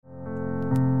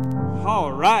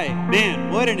All right,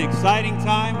 man, what an exciting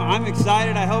time. I'm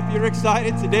excited. I hope you're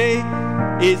excited. Today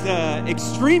is an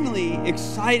extremely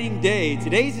exciting day.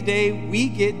 Today's a day we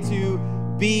get to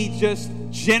be just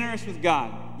generous with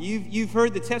God. You've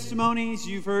heard the testimonies,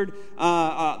 you've heard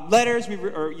letters,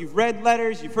 you've read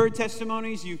letters, you've heard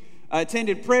testimonies, you've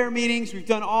attended prayer meetings. We've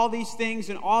done all these things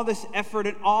and all this effort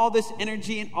and all this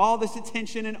energy and all this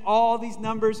attention and all these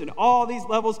numbers and all these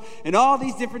levels and all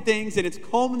these different things. And it's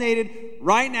culminated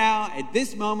right now at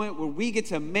this moment where we get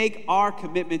to make our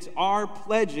commitments, our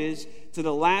pledges to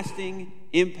the Lasting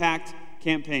Impact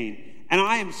campaign. And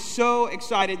I am so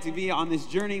excited to be on this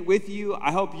journey with you.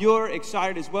 I hope you're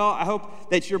excited as well. I hope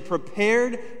that you're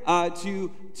prepared to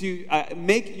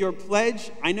make your pledge.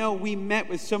 I know we met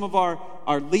with some of our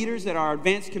leaders at our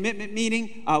advanced commitment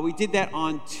meeting. We did that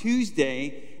on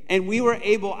Tuesday, and we were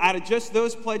able, out of just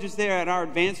those pledges there at our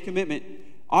advanced commitment,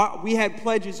 we had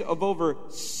pledges of over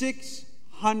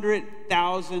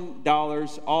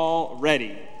 $600,000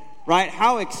 already. Right?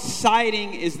 How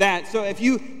exciting is that? So if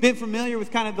you've been familiar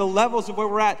with kind of the levels of where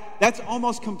we're at, that's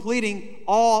almost completing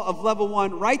all of level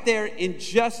 1 right there in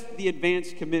just the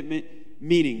advanced commitment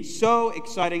meeting. So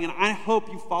exciting, and I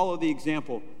hope you follow the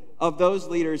example of those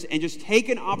leaders and just take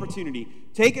an opportunity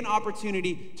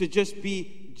to just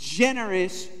be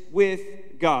generous with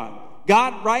God.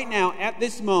 God, right now, at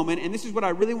this moment, and this is what I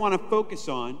really want to focus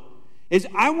on, is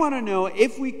I want to know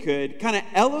if we could kind of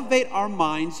elevate our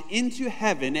minds into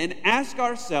heaven and ask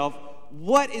ourselves,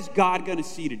 what is God going to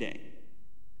see today?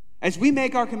 As we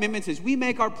make our commitments, as we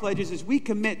make our pledges, as we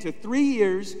commit to 3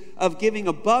 years of giving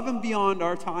above and beyond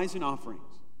our tithes and offerings,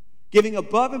 giving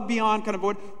above and beyond kind of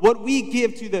what we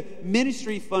give to the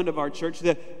ministry fund of our church,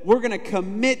 that we're going to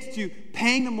commit to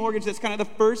paying the mortgage. That's kind of the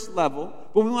first level.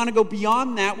 But we want to go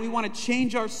beyond that. We want to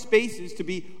change our spaces to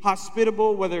be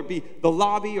hospitable, whether it be the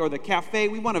lobby or the cafe.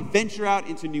 We want to venture out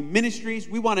into new ministries.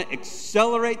 We want to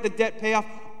accelerate the debt payoff.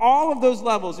 All of those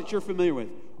levels that you're familiar with,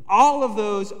 all of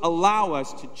those allow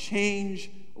us to change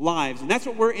lives. And that's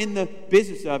what we're in the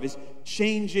business of, is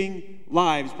changing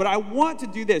lives. But I want to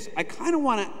do this. I kind of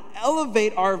want to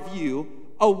elevate our view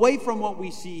away from what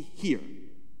we see here.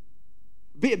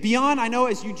 Beyond, I know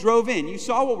as you drove in, you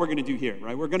saw what we're going to do here,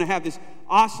 right? We're going to have this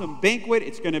awesome banquet.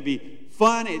 It's going to be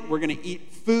fun. We're going to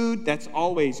eat food. That's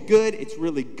always good. It's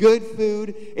really good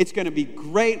food. It's going to be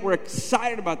great. We're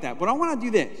excited about that. But I want to do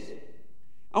this.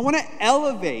 I want to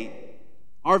elevate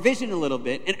our vision a little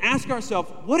bit and ask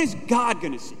ourselves, what is God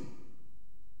going to see?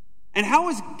 And how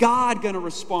is God going to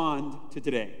respond to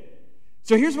today?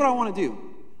 So here's what I want to do.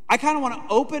 I kind of want to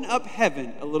open up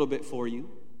heaven a little bit for you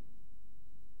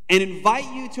and invite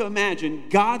you to imagine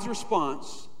God's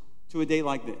response to a day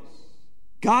like this.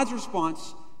 God's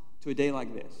response to a day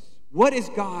like this. What is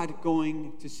God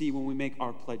going to see when we make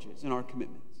our pledges and our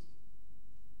commitments?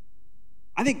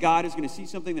 I think God is going to see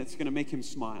something that's going to make him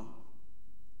smile.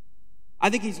 I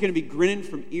think he's going to be grinning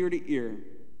from ear to ear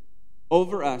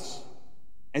over us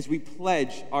as we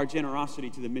pledge our generosity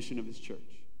to the mission of his church.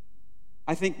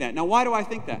 I think that. Now, why do I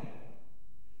think that?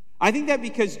 I think that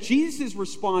because Jesus'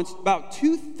 response about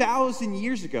 2,000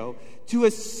 years ago to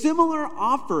a similar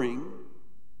offering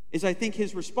is, I think,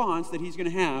 his response that he's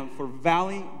going to have for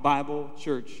Valley Bible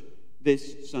Church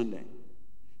this Sunday.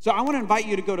 So I want to invite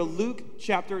you to go to Luke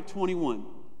chapter 21.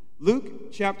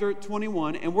 Luke chapter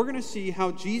 21, and we're going to see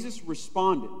how Jesus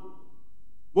responded.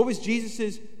 What was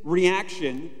Jesus'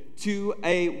 reaction to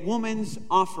a woman's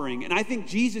offering? And I think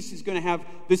Jesus is going to have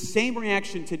the same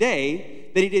reaction today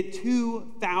that he did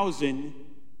 2,000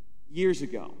 years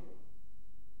ago.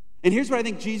 And here's what I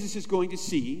think Jesus is going to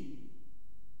see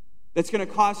that's going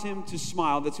to cause him to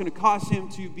smile, that's going to cause him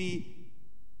to be,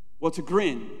 to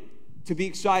grin, to be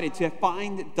excited, to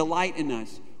find delight in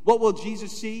us. What will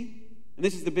Jesus see? And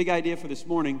this is the big idea for this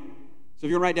morning. So if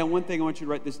you're going to write down one thing, I want you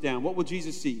to write this down. What will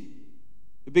Jesus see?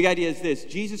 The big idea is this.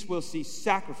 Jesus will see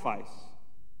sacrifice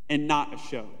and not a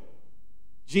show.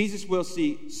 Jesus will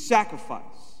see sacrifice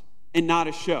and not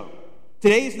a show.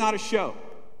 Today is not a show.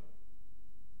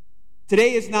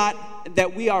 Today is not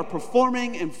that we are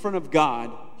performing in front of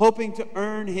God, hoping to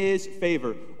earn his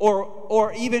favor.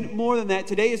 Or even more than that,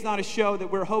 today is not a show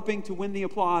that we're hoping to win the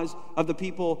applause of the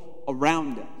people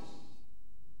around us.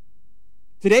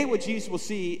 Today, what Jesus will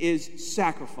see is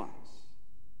sacrifice.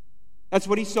 That's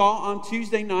what he saw on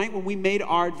Tuesday night when we made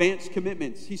our advanced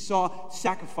commitments. He saw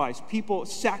sacrifice, people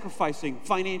sacrificing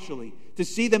financially to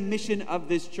see the mission of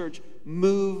this church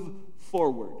move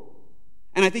forward.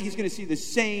 And I think he's going to see the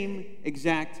same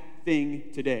exact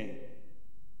thing today.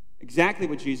 Exactly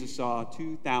what Jesus saw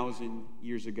 2,000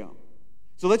 years ago.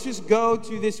 So let's just go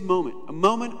to this moment, a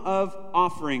moment of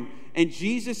offering. And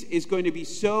Jesus is going to be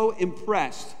so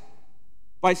impressed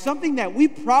by something that we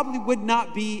probably would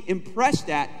not be impressed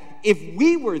at if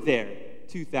we were there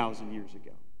 2,000 years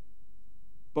ago.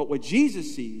 But what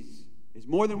Jesus sees is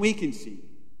more than we can see.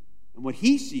 And what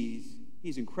he sees,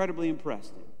 he's incredibly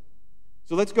impressed in.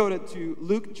 So let's go to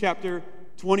Luke chapter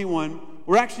 21.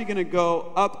 We're actually going to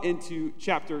go up into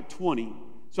chapter 20.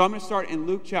 So I'm going to start in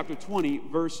Luke chapter 20,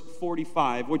 verse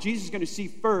 45. What Jesus is going to see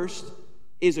first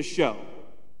is a show.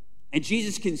 And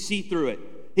Jesus can see through it.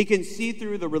 He can see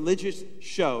through the religious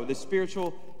show, the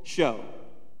spiritual show.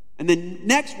 And then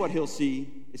next what he'll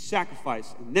see is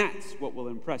sacrifice, and that's what will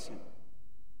impress him.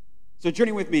 So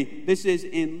journey with me. This is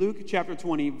in Luke chapter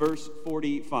 20, verse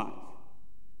 45.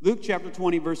 Luke chapter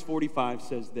 20, verse 45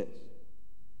 says this.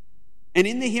 And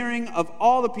in the hearing of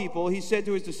all the people, he said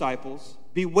to his disciples,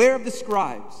 beware of the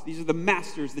scribes. These are the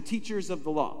masters, the teachers of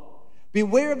the law.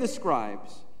 Beware of the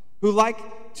scribes who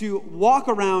like to walk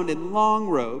around in long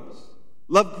robes,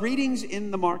 love greetings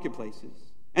in the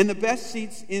marketplaces, and the best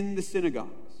seats in the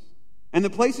synagogues, and the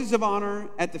places of honor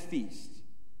at the feast,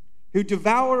 who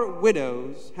devour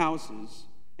widows' houses,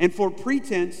 and for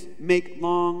pretense make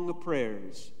long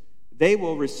prayers. They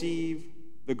will receive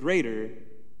the greater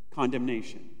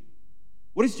condemnation.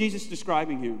 What is Jesus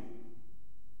describing here?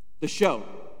 The show,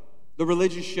 the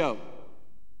religious show.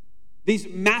 These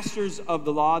masters of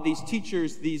the law, these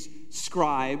teachers, these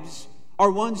scribes,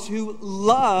 are ones who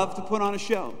love to put on a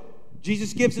show.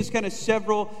 Jesus gives us kind of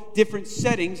several different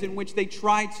settings in which they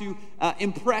try to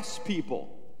impress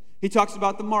people. He talks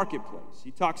about the marketplace.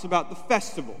 He talks about the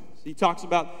festivals. He talks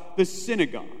about the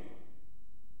synagogue.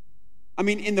 I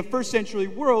mean, in the first century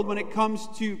world, when it comes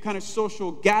to kind of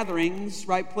social gatherings,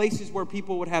 right, places where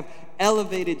people would have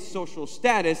elevated social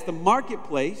status, the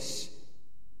marketplace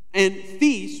and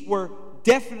feasts were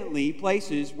definitely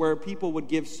places where people would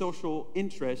give social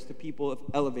interest to people of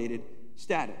elevated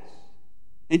status.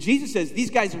 And Jesus says these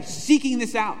guys are seeking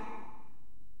this out.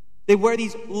 They wear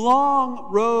these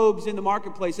long robes in the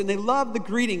marketplace, and they love the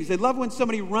greetings. They love when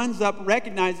somebody runs up,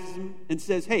 recognizes them, and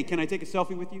says, hey, can I take a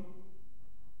selfie with you?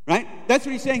 Right? That's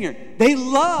what he's saying here. They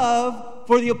love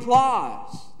for the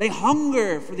applause. They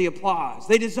hunger for the applause.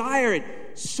 They desire it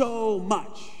so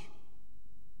much.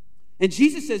 And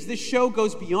Jesus says this show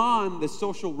goes beyond the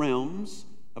social realms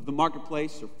of the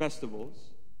marketplace or festivals.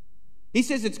 He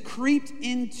says it's creeped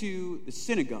into the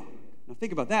synagogue. Now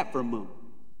think about that for a moment.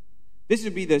 This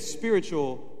would be the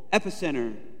spiritual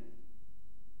epicenter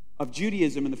of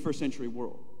Judaism in the first century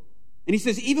world. And he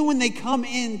says even when they come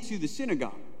into the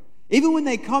synagogue, even when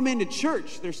they come into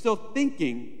church, they're still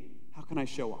thinking, how can I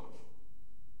show off?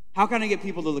 How can I get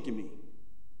people to look at me?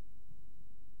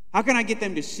 How can I get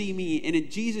them to see me? And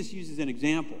Jesus uses an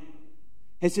example.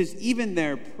 He says, even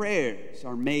their prayers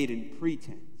are made in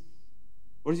pretense.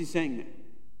 What is he saying there?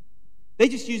 They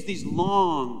just use these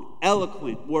long,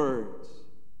 eloquent words,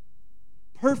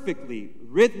 perfectly,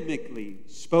 rhythmically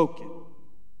spoken,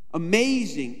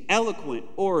 amazing, eloquent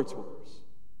orators.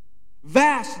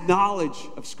 Vast knowledge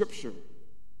of Scripture.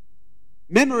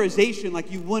 Memorization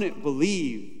like you wouldn't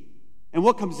believe. And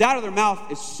what comes out of their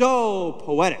mouth is so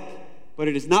poetic, but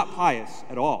it is not pious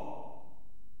at all.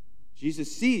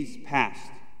 Jesus sees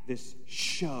past this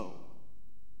show.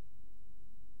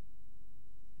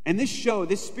 And this show,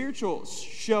 this spiritual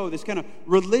show, this kind of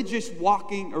religious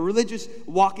walking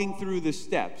through the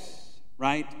steps,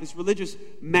 right? This religious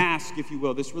mask, if you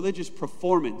will, this religious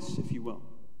performance, if you will.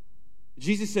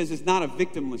 Jesus says it's not a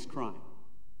victimless crime.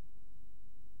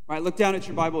 All right, look down at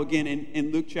your Bible again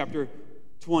in Luke chapter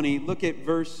 20. Look at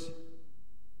verse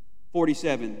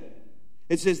 47.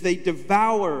 It says, they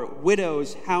devour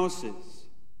widows' houses.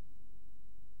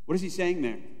 What is he saying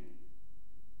there?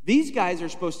 These guys are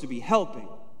supposed to be helping.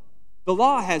 The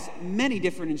law has many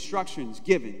different instructions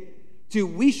given to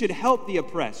we should help the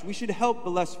oppressed. We should help the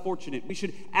less fortunate. We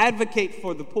should advocate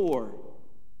for the poor.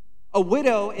 A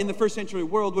widow in the first century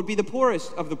world would be the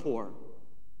poorest of the poor,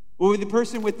 would be the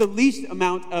person with the least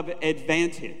amount of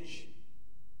advantage.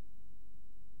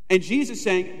 And Jesus is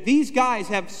saying, these guys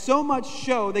have so much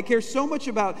show, they care so much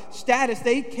about status,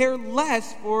 they care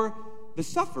less for the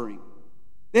suffering.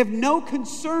 They have no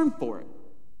concern for it.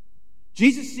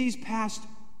 Jesus sees past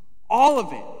all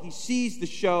of it. He sees the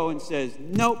show and says,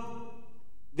 nope,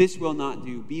 this will not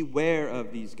do. Beware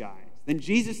of these guys. Then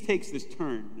Jesus takes this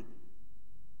turn,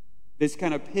 this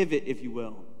kind of pivot, if you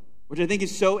will, which I think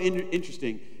is so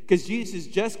interesting, because Jesus has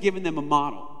just given them a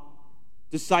model.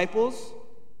 Disciples,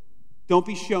 don't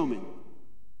be showmen.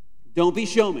 Don't be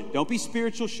showmen. Don't be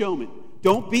spiritual showmen.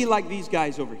 Don't be like these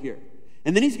guys over here.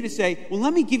 And then he's going to say, well,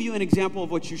 let me give you an example of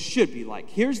what you should be like.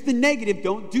 Here's the negative.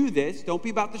 Don't do this. Don't be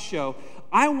about the show.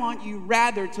 I want you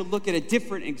rather to look at a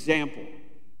different example.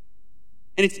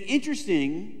 And it's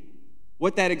interesting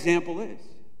what that example is,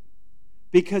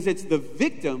 because it's the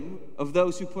victim of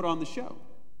those who put on the show.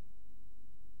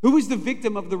 Who was the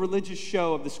victim of the religious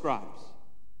show of the scribes?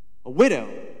 A widow.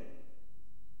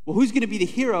 Well, who's going to be the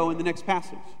hero in the next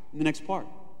passage, in the next part?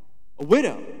 A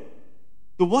widow.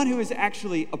 The one who is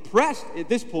actually oppressed at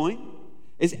this point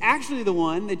is actually the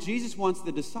one that Jesus wants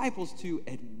the disciples to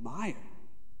admire.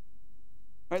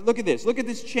 All right, look at this. Look at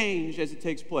this change as it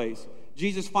takes place.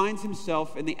 Jesus finds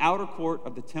himself in the outer court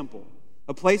of the temple,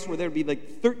 a place where there would be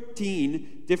like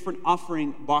 13 different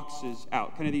offering boxes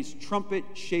out, kind of these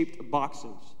trumpet-shaped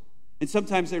boxes. And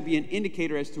sometimes there'd be an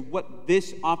indicator as to what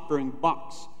this offering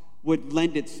box would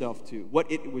lend itself to,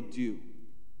 what it would do.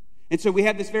 And so we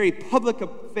have this very public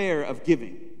affair of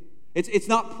giving. It's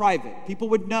not private. People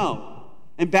would know.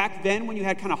 And back then, when you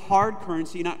had kind of hard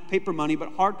currency, not paper money,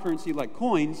 but hard currency like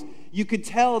coins, you could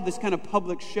tell this kind of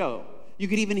public show. You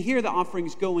could even hear the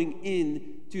offerings going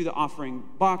into the offering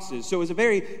boxes. So it was a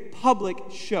very public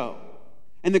show.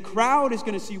 And the crowd is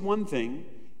going to see one thing,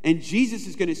 and Jesus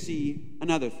is going to see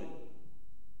another thing.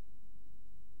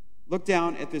 Look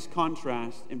down at this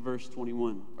contrast in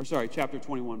chapter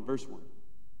 21, verse 1.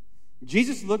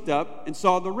 Jesus looked up and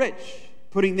saw the rich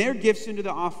putting their gifts into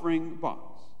the offering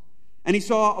box. And he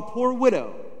saw a poor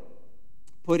widow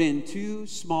put in 2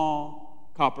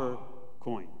 small copper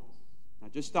coins. Now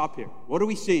just stop here. What are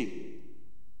we seeing?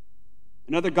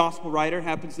 Another gospel writer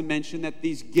happens to mention that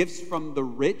these gifts from the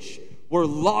rich were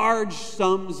large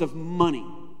sums of money.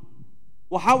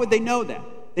 Well, how would they know that?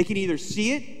 They can either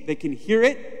see it, they can hear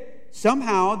it.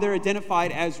 Somehow they're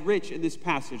identified as rich in this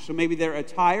passage. So maybe their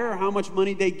attire or how much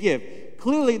money they give.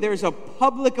 Clearly there's a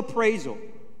public appraisal.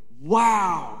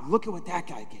 Wow, look at what that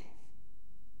guy gave.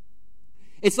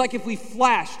 It's like if we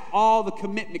flashed all the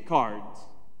commitment cards,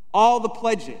 all the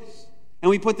pledges, and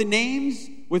we put the names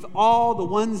with all the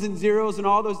ones and zeros and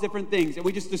all those different things, and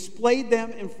we just displayed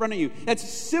them in front of you. That's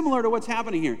similar to what's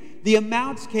happening here. The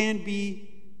amounts can be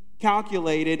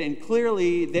calculated, and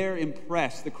clearly they're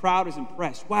impressed. The crowd is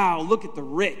impressed. Wow, look at the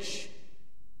rich.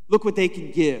 Look what they can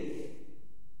give.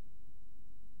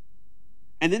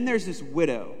 And then there's this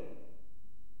widow.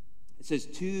 It says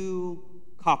 2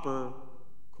 copper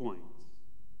coins.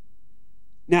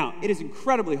 Now, it is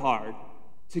incredibly hard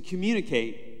to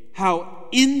communicate how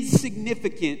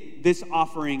insignificant this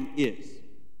offering is.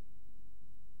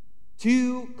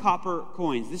 2 copper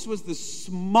coins. This was the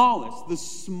smallest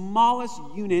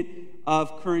unit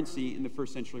of currency in the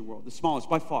first century world. The smallest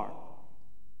by far.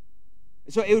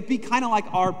 So it would be kind of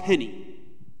like our penny,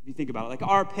 if you think about it, like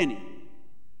our penny.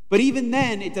 But even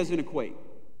then, it doesn't equate.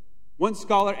 One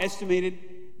scholar estimated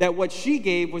that what she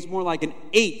gave was more like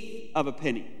 1/8 of a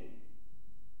penny.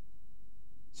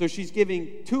 So she's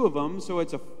giving 2 of them, so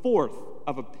it's 1/4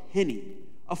 of a penny.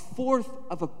 1/4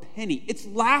 of a penny. It's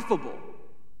laughable.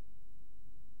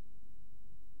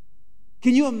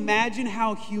 Can you imagine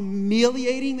how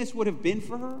humiliating this would have been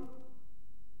for her?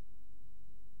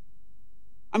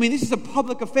 I mean, this is a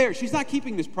public affair. She's not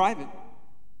keeping this private.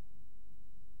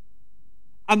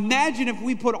 Imagine if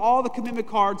we put all the commitment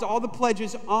cards, all the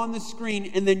pledges on the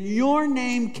screen, and then your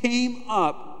name came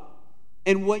up,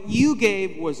 and what you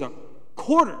gave was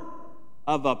 1/4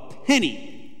 of a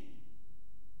penny.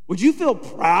 Would you feel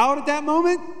proud at that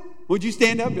moment? Would you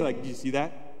stand up and be like, "Did you see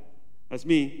that? That's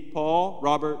me, Paul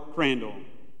Robert Crandall,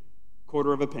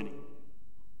 1/4 of a penny."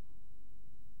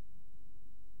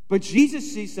 But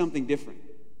Jesus sees something different.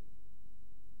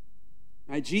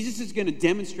 Right? Jesus is going to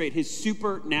demonstrate his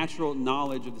supernatural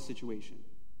knowledge of the situation.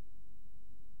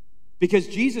 Because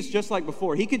Jesus, just like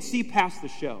before, he could see past the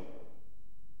show.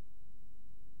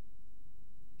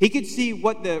 He could see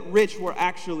what the rich were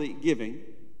actually giving,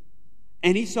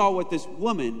 and he saw what this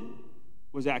woman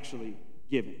was actually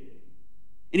giving.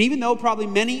 And even though probably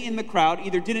many in the crowd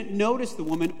either didn't notice the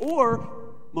woman or,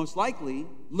 most likely,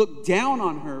 looked down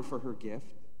on her for her gift,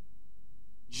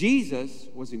 Jesus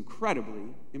was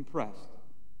incredibly impressed.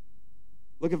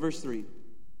 Look at verse 3.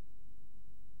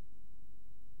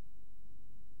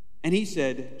 And he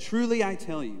said, "Truly I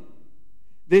tell you,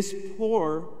 this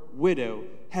poor widow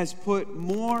has put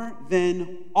more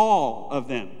than all of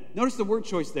them." Notice the word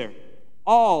choice there.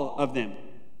 All of them.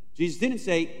 Jesus didn't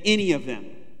say any of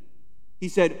them. He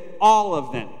said all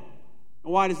of them.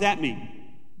 Why does that mean?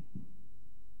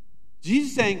 Jesus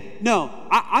is saying, no,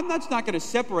 I'm not going to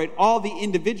separate all the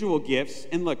individual gifts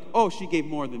and look, oh, she gave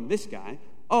more than this guy.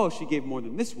 Oh, she gave more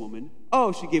than this woman.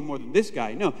 Oh, she gave more than this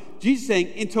guy. No, Jesus is saying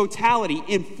in totality,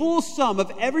 in full sum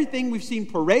of everything we've seen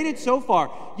paraded so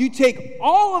far, you take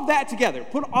all of that together,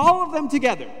 put all of them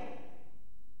together,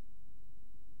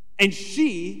 and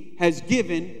she has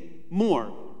given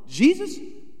more. Jesus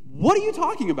What are you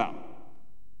talking about?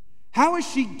 How is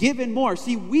she given more?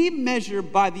 See, we measure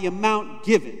by the amount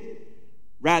given.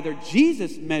 Rather,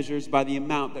 Jesus measures by the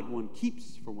amount that one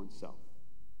keeps for oneself.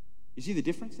 You see the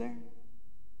difference there?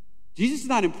 Jesus is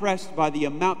not impressed by the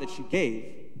amount that she gave.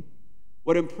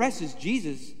 What impresses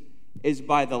Jesus is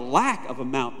by the lack of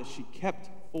amount that she kept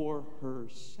for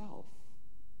herself.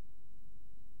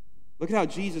 Look at how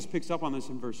Jesus picks up on this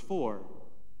in verse 4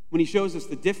 when he shows us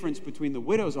the difference between the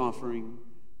widow's offering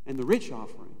and the rich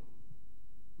offering.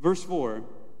 Verse 4,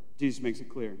 Jesus makes it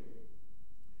clear.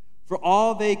 For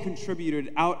all they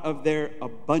contributed out of their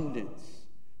abundance,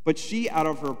 but she out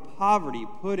of her poverty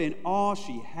put in all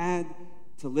she had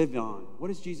to live on. What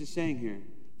is Jesus saying here?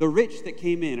 The rich that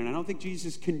came in, and I don't think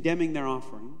Jesus is condemning their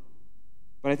offering,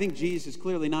 but I think Jesus is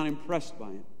clearly not impressed by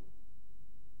it.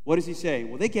 What does he say?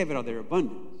 Well, they gave it out of their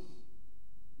abundance.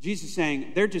 Jesus is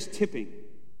saying they're just tipping.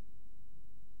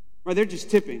 Right, they're just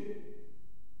tipping.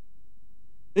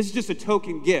 This is just a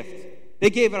token gift. They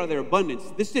gave it out of their abundance.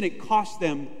 This didn't cost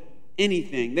them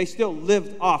anything. They still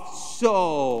lived off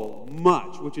so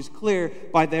much, which is clear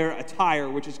by their attire,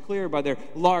 which is clear by their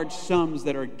large sums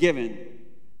that are given.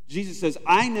 Jesus says,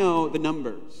 I know the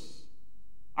numbers.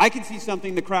 I can see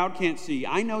something the crowd can't see.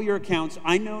 I know your accounts.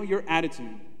 I know your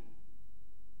attitude.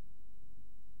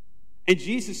 And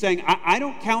Jesus is saying, I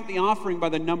don't count the offering by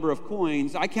the number of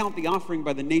coins. I count the offering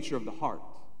by the nature of the heart.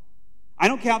 I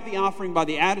don't count the offering by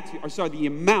the the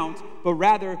amount, but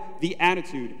rather the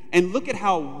attitude. And look at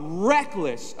how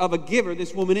reckless of a giver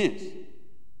this woman is.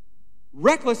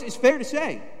 Reckless is fair to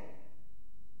say.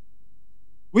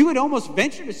 We would almost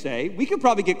venture to say, we could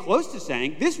probably get close to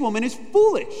saying, this woman is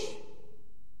foolish.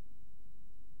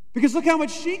 Because look how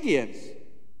much she gives.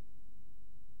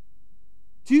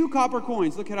 2 copper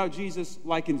coins. Look at how Jesus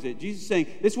likens it. Jesus is saying,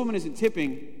 this woman isn't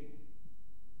tipping.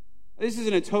 This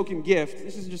isn't a token gift.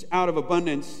 This isn't just out of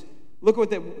abundance. Look at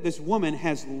what this woman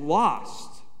has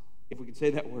lost, if we could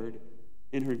say that word,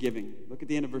 in her giving. Look at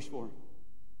the end of verse 4.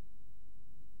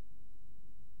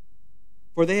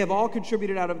 For they have all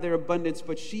contributed out of their abundance,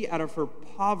 but she out of her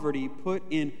poverty put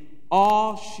in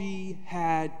all she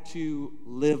had to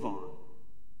live on.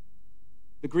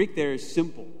 The Greek there is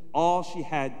simple. All she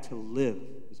had to live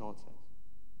is all it says.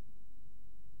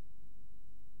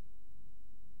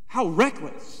 How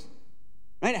reckless.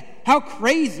 Right? How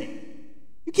crazy.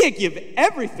 You can't give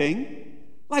everything.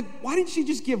 Like, why didn't she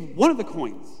just give one of the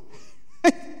coins?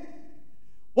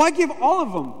 Why give all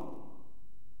of them?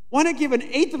 Why not give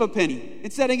 1/8 of a penny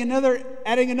instead of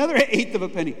adding another 1/8 of a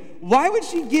penny? Why would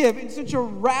she give in such a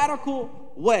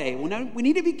radical way? We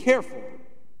need to be careful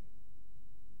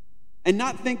and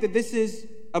not think that this is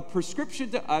a prescription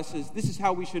to us as this is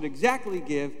how we should exactly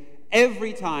give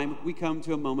every time we come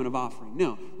to a moment of offering.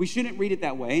 No, we shouldn't read it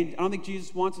that way. And I don't think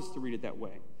Jesus wants us to read it that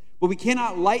way. But we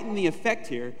cannot lighten the effect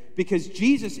here because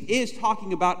Jesus is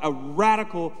talking about a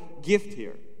radical gift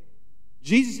here.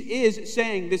 Jesus is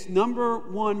saying this number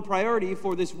one priority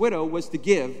for this widow was to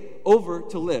give over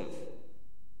to live.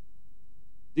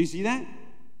 Do you see that?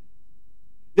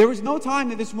 There was no time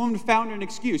that this woman found an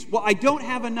excuse. Well, I don't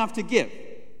have enough to give.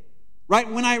 Right?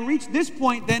 When I reach this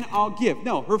point, then I'll give.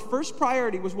 No, her first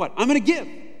priority was what? I'm going to give.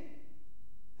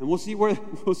 And we'll see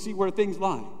where things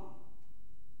lie.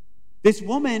 This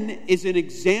woman is an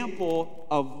example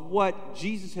of what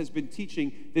Jesus has been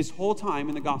teaching this whole time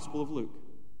in the Gospel of Luke.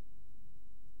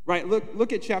 Right?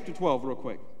 Look at chapter 12 real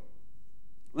quick.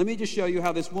 Let me just show you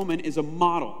how this woman is a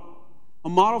model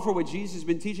for what Jesus has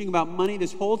been teaching about money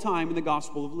this whole time in the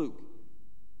Gospel of Luke.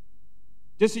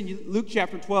 Just in Luke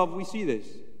chapter 12, we see this.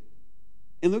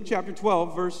 In Luke chapter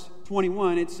 12, verse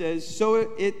 21, it says, So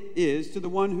it is to the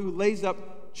one who lays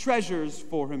up treasures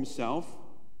for himself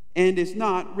and is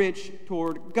not rich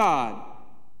toward God.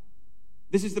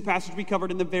 This is the passage we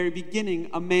covered in the very beginning,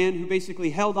 a man who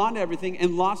basically held on to everything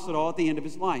and lost it all at the end of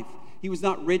his life. He was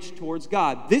not rich towards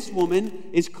God. This woman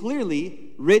is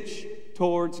clearly rich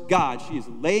towards God. She is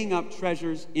laying up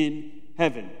treasures in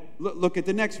heaven. Look at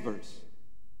the next verse.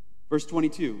 Verse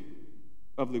 22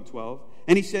 of Luke 12.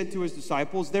 And he said to his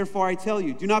disciples, Therefore I tell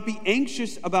you, do not be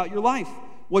anxious about your life,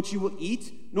 what you will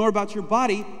eat, nor about your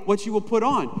body, what you will put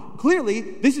on. Clearly,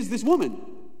 this is this woman.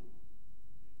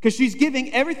 Because she's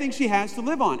giving everything she has to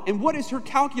live on. And what is her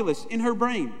calculus in her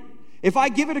brain? If I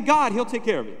give it to God, he'll take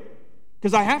care of it.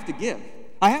 Because I have to give.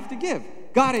 I have to give.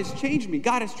 God has changed me.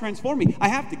 God has transformed me. I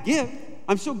have to give.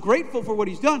 I'm so grateful for what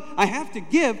he's done. I have to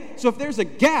give. So if there's a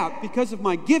gap because of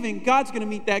my giving, God's going to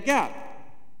meet that gap.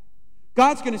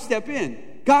 God's going to step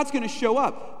in. God's going to show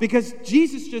up. Because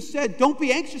Jesus just said, don't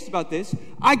be anxious about this.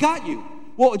 I got you.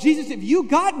 Well, Jesus, if you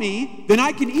got me, then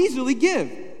I can easily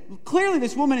give. Clearly,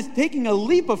 this woman is taking a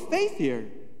leap of faith here.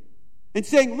 and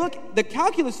saying, look, the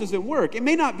calculus doesn't work. It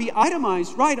may not be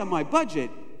itemized right on my budget.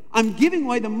 I'm giving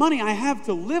away the money I have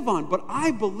to live on, but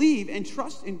I believe and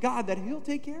trust in God that He'll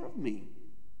take care of me.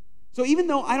 So even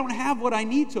though I don't have what I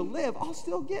need to live, I'll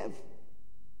still give.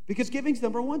 Because giving's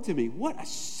number one to me. What a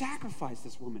sacrifice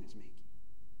this woman is making.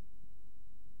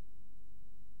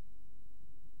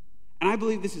 And I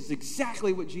believe this is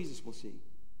exactly what Jesus will see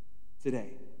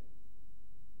today.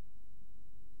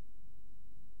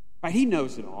 Right? He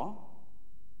knows it all.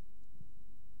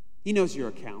 He knows your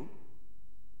account.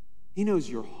 He knows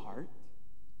your heart.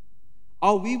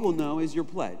 All we will know is your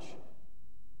pledge.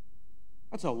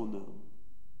 That's all we'll know.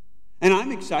 And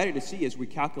I'm excited to see as we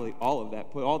calculate all of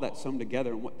that, put all that sum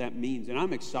together and what that means. And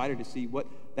I'm excited to see what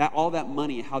that all that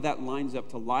money, how that lines up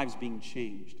to lives being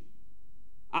changed.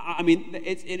 I mean,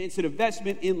 it's an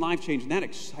investment in life change, and that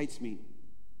excites me.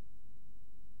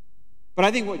 But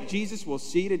I think what Jesus will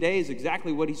see today is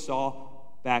exactly what He saw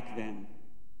back then.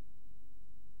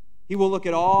 He will look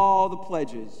at all the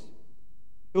pledges.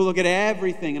 He will look at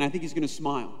everything, and I think He's going to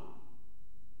smile.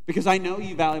 Because I know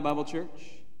you, Valley Bible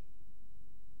Church.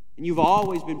 And you've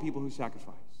always been people who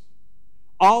sacrifice.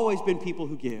 Always been people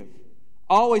who give.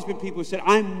 Always been people who said,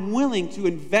 I'm willing to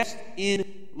invest in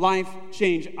life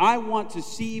change. I want to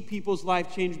see people's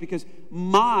life change because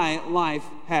my life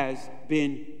has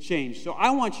been changed. So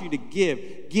I want you to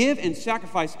give and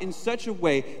sacrifice in such a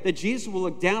way that Jesus will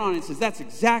look down on it and says, that's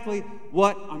exactly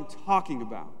what I'm talking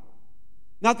about.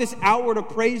 Not this outward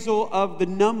appraisal of the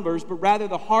numbers, but rather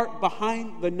the heart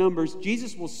behind the numbers.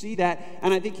 Jesus will see that,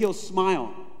 and I think He'll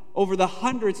smile over the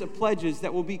hundreds of pledges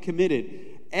that will be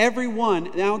committed. Every one,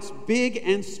 an ounce big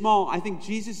and small, I think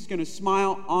Jesus is going to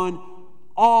smile on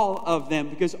all of them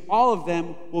because all of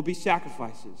them will be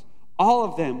sacrifices. All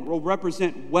of them will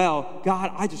represent, well,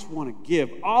 God, I just want to give.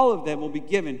 All of them will be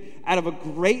given out of a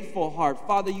grateful heart.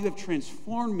 Father, you have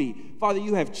transformed me. Father,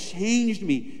 you have changed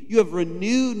me. You have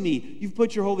renewed me. You've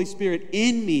put your Holy Spirit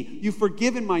in me. You've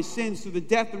forgiven my sins through the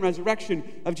death and resurrection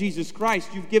of Jesus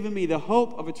Christ. You've given me the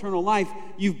hope of eternal life.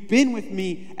 You've been with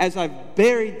me as I've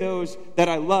buried those that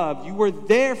I loved. You were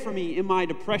there for me in my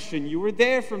depression. You were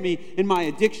there for me in my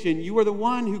addiction. You were the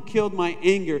one who killed my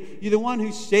anger. You're the one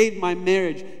who saved my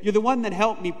marriage. You're the one that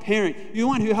helped me parent. You're the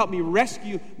one who helped me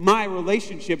rescue my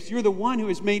relationships. You're the one who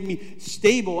has made me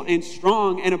stable and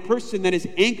strong and a person that is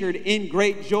anchored in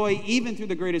great joy, even through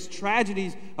the greatest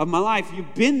tragedies of my life.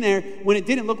 You've been there when it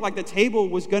didn't look like the table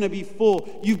was going to be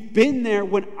full. You've been there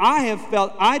when I have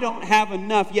felt I don't have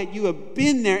enough, yet you have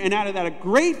been there, and out of that a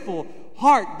grateful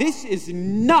heart. This is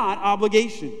not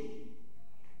obligation.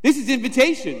 This is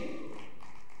invitation.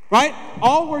 Right?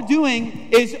 All we're doing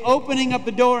is opening up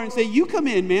the door and say, you come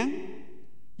in, man.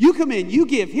 You come in, you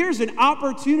give. Here's an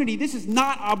opportunity. This is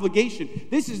not obligation.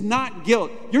 This is not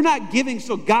guilt. You're not giving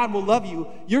so God will love you.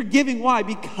 You're giving why?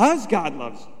 Because God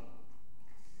loves you.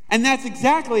 And that's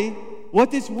exactly what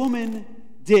this woman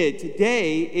did.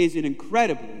 Today is an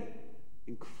incredibly,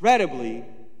 incredibly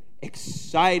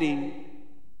exciting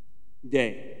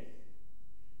day.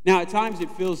 Now, at times it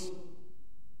feels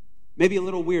maybe a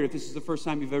little weird if this is the first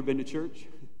time you've ever been to church.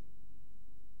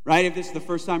 Right? If this is the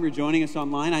first time you're joining us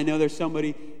online, I know there's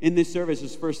somebody in this service,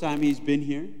 it's the first time he's been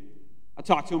here. I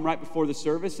talked to him right before the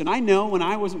service, and I know when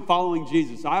I wasn't following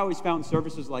Jesus, I always found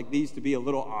services like these to be a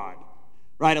little odd,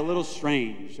 right? A little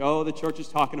strange. Oh, the church is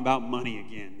talking about money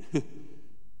again.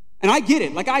 And I get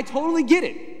it. Like, I totally get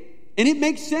it. And it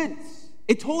makes sense.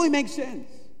 It totally makes sense.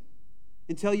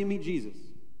 Until you meet Jesus.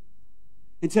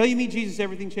 Until you meet Jesus,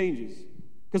 everything changes.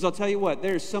 Because I'll tell you what,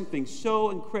 there's something so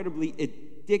incredibly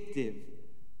addictive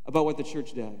about what the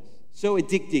church does. So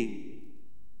addicting.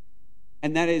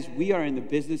 And that is, we are in the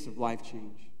business of life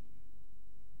change.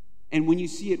 And when you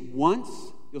see it once,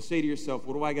 you'll say to yourself,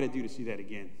 what do I got to do to see that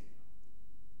again?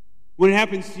 When it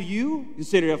happens to you, you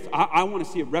say to yourself, I want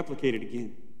to see it replicated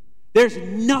again. There's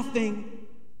nothing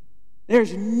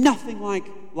like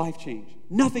life change.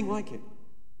 Nothing like it.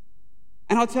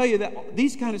 And I'll tell you that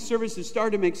these kind of services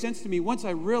started to make sense to me once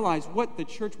I realized what the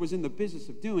church was in the business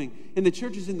of doing. And the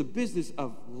church is in the business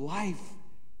of life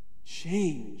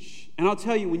change. And I'll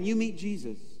tell you, when you meet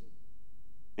Jesus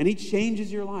and He changes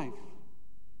your life,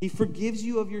 He forgives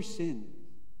you of your sin.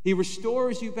 He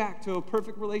restores you back to a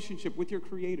perfect relationship with your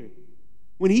Creator.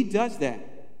 When He does that,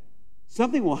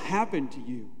 something will happen to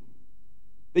you.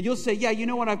 That you'll say, yeah, you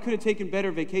know what, I could have taken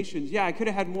better vacations. Yeah, I could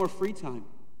have had more free time.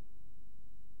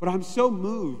 But I'm so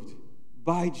moved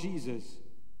by Jesus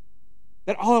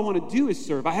that all I want to do is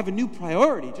serve. I have a new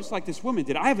priority, just like this woman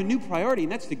did. I have a new priority,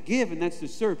 and that's to give, and that's to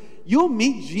serve. You'll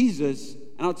meet Jesus,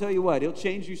 and I'll tell you what, He'll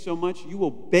change you so much, you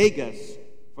will beg us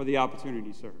for the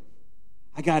opportunity to serve.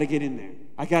 I got to get in there.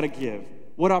 I got to give.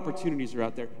 What opportunities are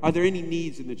out there? Are there any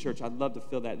needs in the church? I'd love to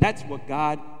fill that. That's what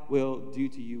God will do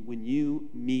to you when you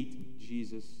meet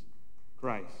Jesus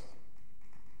Christ.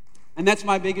 And that's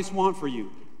my biggest want for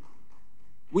you.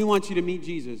 We want you to meet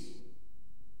Jesus.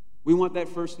 We want that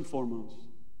first and foremost.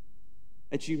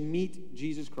 That you meet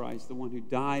Jesus Christ, the one who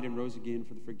died and rose again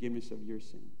for the forgiveness of your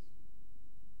sins.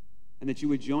 And that you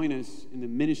would join us in the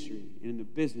ministry and in the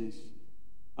business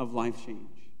of life change.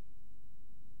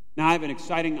 Now, I have an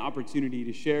exciting opportunity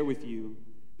to share with you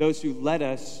those who led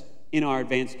us in our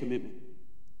advanced commitment.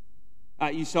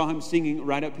 You saw him singing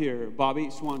right up here, Bobby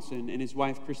Swanson and his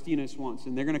wife, Christina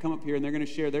Swanson. They're going to come up here and they're going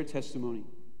to share their testimony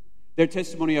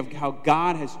of how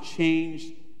God has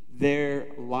changed their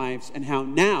lives and how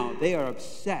now they are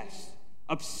obsessed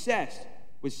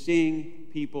with seeing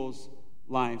people's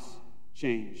lives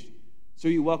changed. So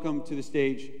you welcome to the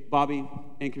stage Bobby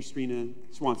and Christina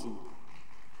Swanson.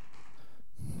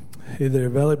 Hey there,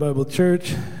 Valley Bible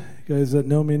Church. You guys that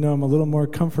know me know I'm a little more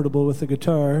comfortable with the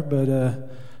guitar, but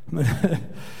I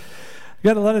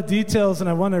got a lot of details and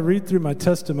I want to read through my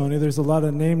testimony. There's a lot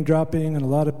of name dropping and a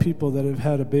lot of people that have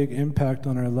had a big impact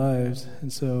on our lives,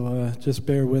 and so just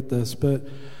bear with us. But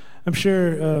I'm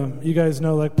sure you guys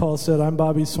know, like Paul said, I'm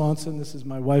Bobby Swanson. This is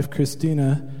my wife,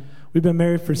 Christina. We've been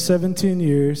married for 17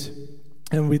 years,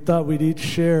 and we thought we'd each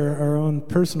share our own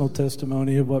personal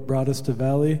testimony of what brought us to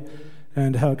Valley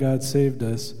and how God saved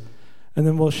us. And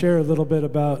then we'll share a little bit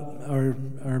about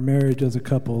our marriage as a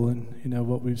couple and,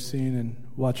 what we've seen and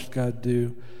watched God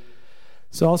do.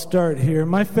 So I'll start here.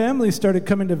 My family started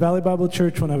coming to Valley Bible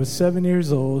Church when I was 7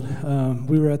 years old.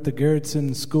 We were at the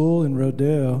Garrettson School in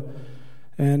Rodeo,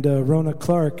 and Rona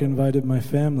Clark invited my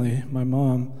family, my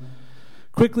mom.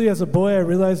 Quickly as a boy, I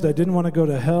realized I didn't want to go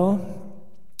to hell,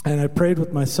 and I prayed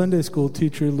with my Sunday school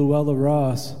teacher, Luella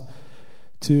Ross,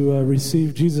 to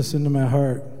receive Jesus into my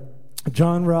heart.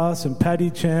 John Ross and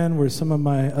Patty Chan were some of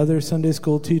my other Sunday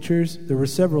school teachers. There were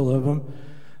several of them.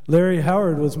 Larry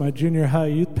Howard was my junior high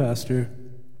youth pastor.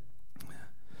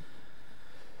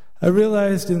 I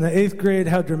realized in the 8th grade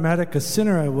how dramatic a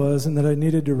sinner I was and that I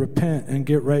needed to repent and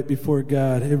get right before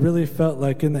God. It really felt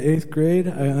like in the 8th grade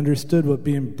I understood what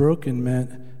being broken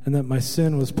meant and that my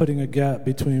sin was putting a gap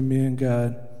between me and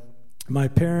God. My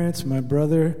parents, my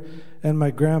brother, and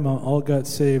my grandma all got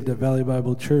saved at Valley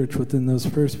Bible Church within those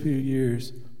first few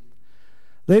years.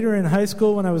 Later in high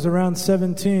school, when I was around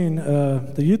 17,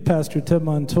 the youth pastor, Ted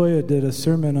Montoya, did a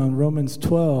sermon on Romans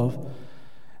 12.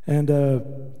 And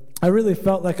I really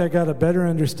felt like I got a better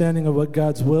understanding of what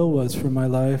God's will was for my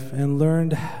life and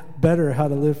learned better how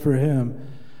to live for Him.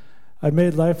 I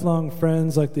made lifelong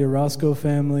friends like the Orozco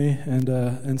family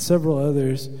and several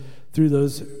others through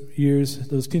those years,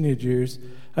 those teenage years.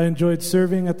 I enjoyed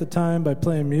serving at the time by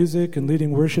playing music and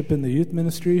leading worship in the youth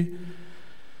ministry.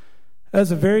 As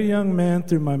a very young man,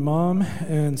 through my mom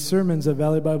and sermons at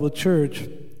Valley Bible Church,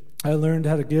 I learned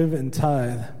how to give and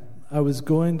tithe. I was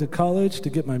going to college to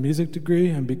get my music degree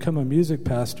and become a music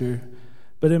pastor,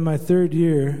 but in my 3rd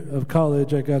year of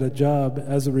college, I got a job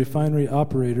as a refinery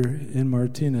operator in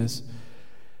Martinez.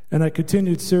 And I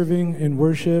continued serving in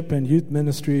worship and youth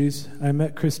ministries. I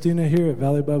met Christina here at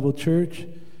Valley Bible Church.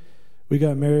 We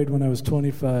got married when I was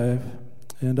 25,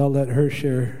 and I'll let her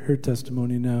share her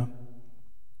testimony now.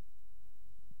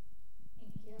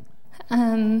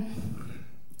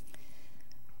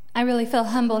 I really feel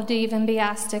humbled to even be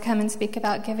asked to come and speak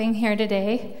about giving here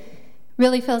today.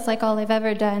 Really feels like all I've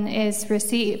ever done is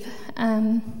receive.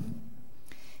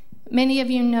 Many of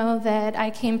you know that I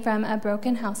came from a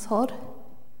broken household.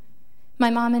 My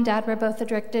mom and dad were both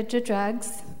addicted to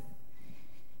drugs.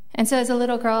 And so as a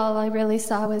little girl, all I really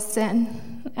saw was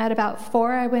sin. At about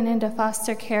 4, I went into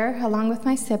foster care along with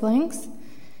my siblings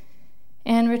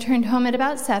and returned home at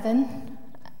about 7.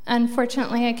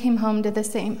 Unfortunately, I came home to the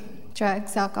same: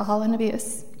 drugs, alcohol, and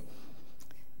abuse.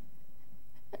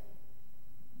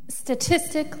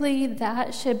 Statistically,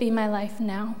 that should be my life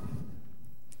now.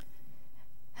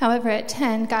 However, at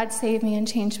 10, God saved me and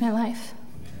changed my life.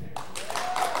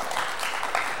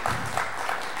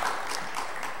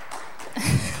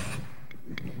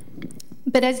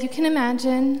 But as you can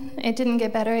imagine, it didn't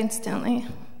get better instantly.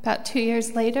 About 2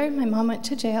 years later, my mom went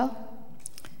to jail.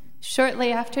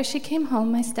 Shortly after she came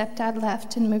home, my stepdad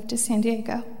left and moved to San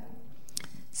Diego.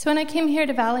 So when I came here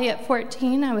to Valley at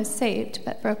 14, I was saved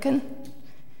but broken.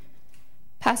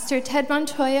 Pastor Ted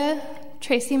Montoya,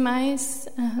 Tracy Mize,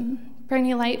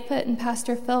 Bernie Lightfoot, and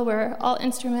Pastor Phil were all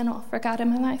instrumental for God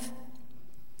in my life.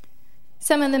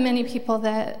 Some of the many people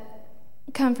that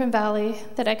come from Valley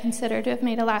that I consider to have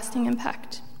made a lasting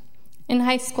impact. In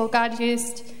high school, God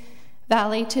used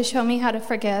Valley to show me how to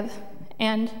forgive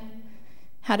and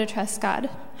how to trust God,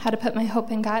 how to put my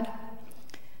hope in God.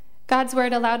 God's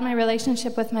word allowed my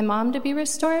relationship with my mom to be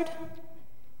restored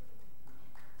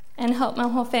and helped my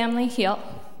whole family heal.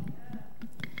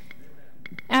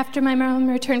 After my mom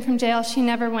returned from jail, she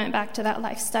never went back to that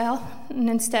lifestyle and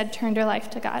instead turned her life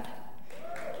to God.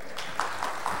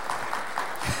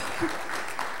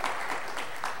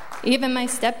 Even my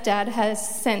stepdad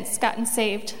has since gotten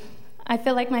saved. I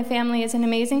feel like my family is an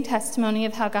amazing testimony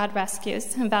of how God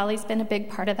rescues, and Valley's been a big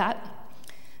part of that.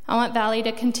 I want Valley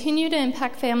to continue to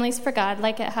impact families for God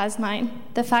like it has mine.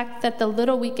 The fact that the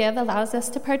little we give allows us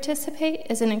to participate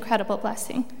is an incredible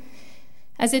blessing.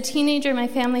 As a teenager, my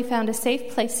family found a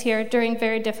safe place here during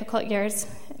very difficult years.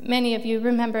 Many of you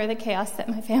remember the chaos that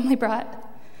my family brought.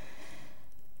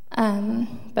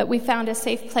 But we found a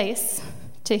safe place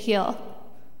to heal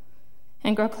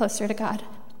and grow closer to God.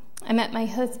 I met my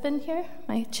husband here,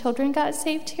 my children got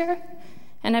saved here,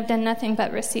 and I've done nothing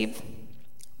but receive.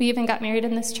 We even got married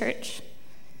in this church.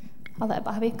 I'll let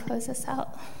Bobby close us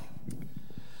out.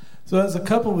 So as a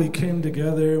couple, we came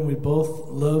together and we both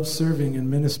loved serving in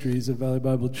ministries at Valley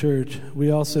Bible Church. We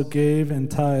also gave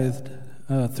and tithed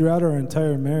throughout our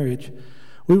entire marriage.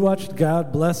 We watched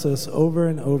God bless us over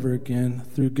and over again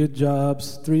through good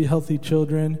jobs, 3 healthy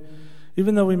children.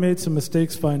 Even though we made some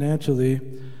mistakes financially,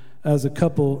 as a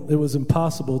couple, it was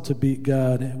impossible to beat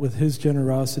God with His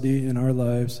generosity in our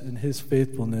lives and His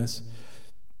faithfulness.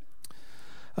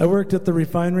 I worked at the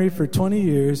refinery for 20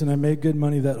 years, and I made good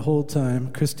money that whole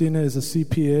time. Christina is a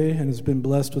CPA and has been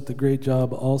blessed with a great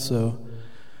job also.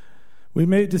 We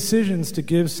made decisions to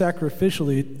give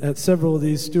sacrificially at several of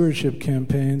these stewardship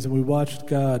campaigns, and we watched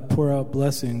God pour out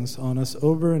blessings on us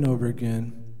over and over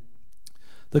again.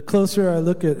 The closer I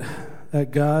look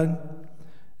at God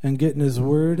and get in His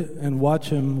Word and watch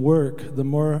Him work, the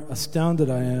more astounded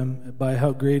I am by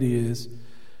how great He is.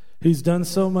 He's done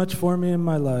so much for me in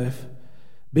my life.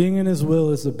 Being in His will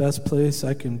is the best place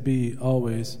I can be,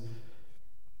 always.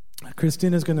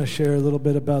 Christina's going to share a little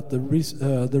bit about the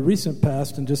recent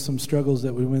past and just some struggles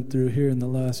that we went through here in the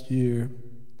last year.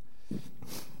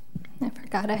 I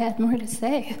forgot I had more to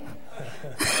say.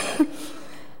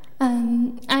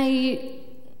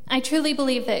 I truly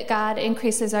believe that God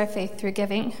increases our faith through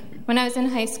giving. When I was in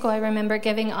high school, I remember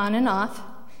giving on and off,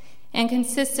 and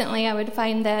consistently I would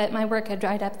find that my work had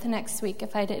dried up the next week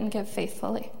if I didn't give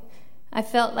faithfully. I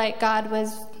felt like God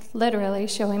was literally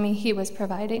showing me He was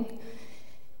providing.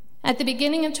 At the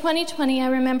beginning of 2020, I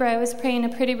remember I was praying a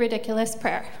pretty ridiculous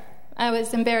prayer. I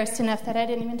was embarrassed enough that I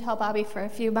didn't even tell Bobby for a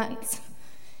few months.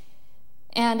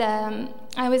 And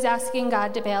I was asking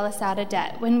God to bail us out of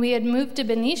debt. When we had moved to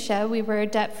Benicia, we were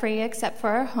debt-free except for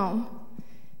our home.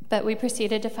 But we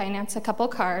proceeded to finance a couple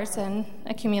cars and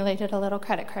accumulated a little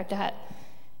credit card debt.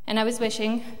 And I was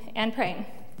wishing and praying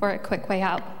for a quick way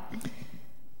out.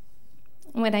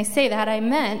 When I say that, I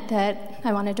meant that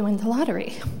I wanted to win the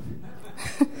lottery.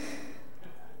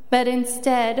 But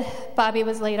instead, Bobby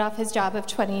was laid off his job of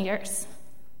 20 years.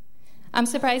 I'm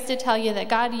surprised to tell you that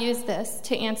God used this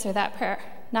to answer that prayer.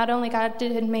 Not only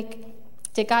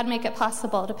did God make it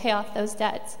possible to pay off those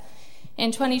debts,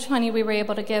 in 2020 we were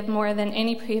able to give more than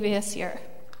any previous year.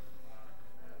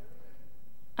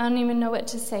 I don't even know what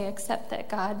to say except that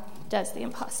God does the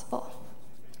impossible.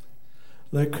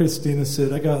 Like Christina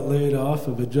said, I got laid off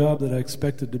of a job that I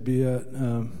expected to be at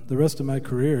the rest of my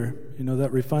career. You know,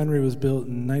 that refinery was built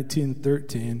in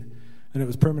 1913, and it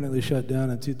was permanently shut down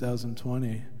in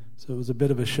 2020. So it was a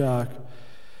bit of a shock.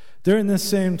 During this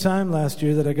same time last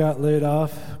year that I got laid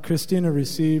off, Christina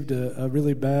received a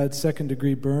really bad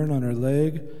second-degree burn on her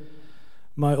leg.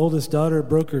 My oldest daughter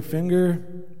broke her finger.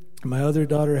 My other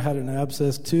daughter had an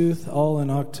abscessed tooth, all in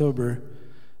October.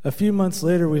 A few months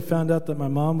later, we found out that my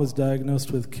mom was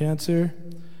diagnosed with cancer,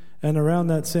 and around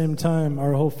that same time,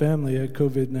 our whole family had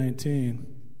COVID-19.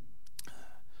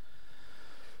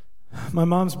 My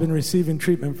mom's been receiving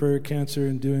treatment for her cancer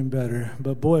and doing better.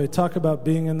 But boy, talk about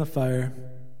being in the fire.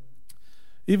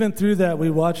 Even through that, we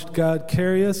watched God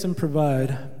carry us and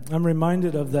provide. I'm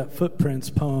reminded of that Footprints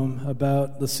poem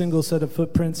about the single set of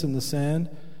footprints in the sand,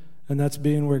 and that's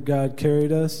being where God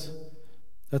carried us.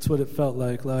 That's what it felt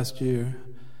like last year.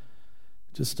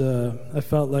 I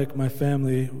felt like my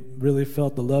family really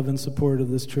felt the love and support of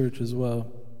this church as well.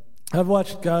 I've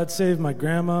watched God save my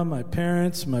grandma, my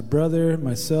parents, my brother,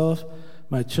 myself,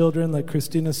 my children, like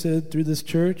Christina said, through this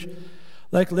church.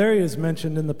 Like Larry has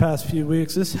mentioned in the past few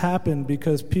weeks, this happened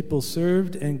because people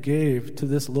served and gave to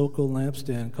this local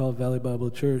lampstand called Valley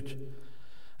Bible Church.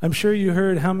 I'm sure you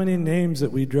heard how many names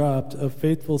that we dropped of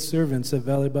faithful servants at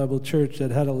Valley Bible Church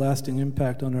that had a lasting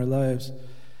impact on our lives.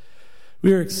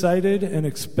 We are excited and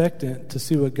expectant to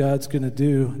see what God's going to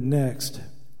do next.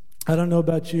 I don't know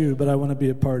about you, but I want to be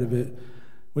a part of it.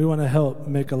 We want to help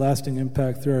make a lasting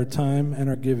impact through our time and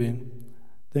our giving.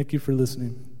 Thank you for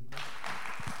listening.